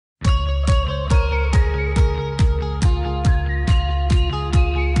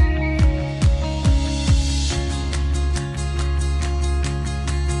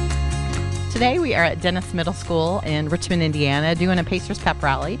Today we are at Dennis Middle School in Richmond, Indiana, doing a Pacers pep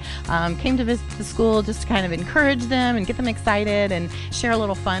rally. Came to visit the school just to kind of encourage them and get them excited and share a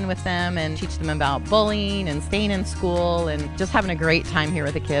little fun with them and teach them about bullying and staying in school and just having a great time here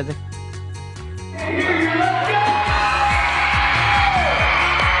with the kids.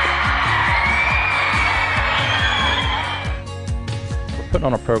 Putting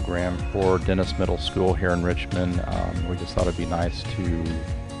on a program for Dennis Middle School here in Richmond. We just thought it'd be nice to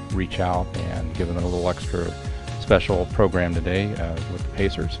reach out and give them a little extra special program today with the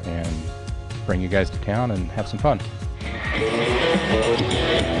Pacers and bring you guys to town and have some fun.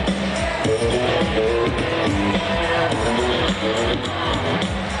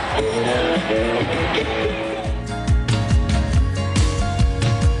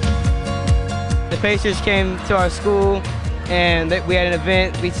 The Pacers came to our school and we had an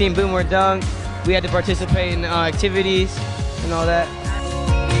event. We seen Boomer dunk. We had to participate in activities and all that.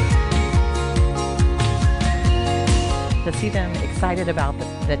 To see them excited about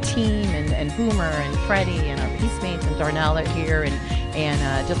the team and Boomer and Freddy and our peacemates and Darnell are here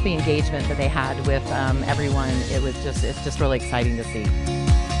and just the engagement that they had with everyone, it's just really exciting to see.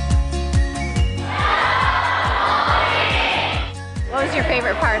 What was your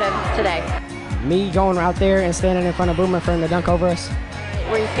favorite part of today? Me going out there and standing in front of Boomer for him to dunk over us.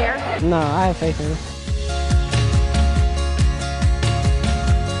 Were you scared? No, I have faith in him.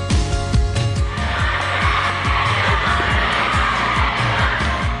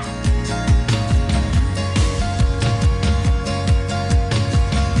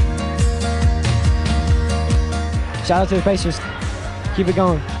 Shout out to the Pacers. Keep it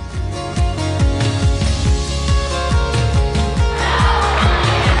going.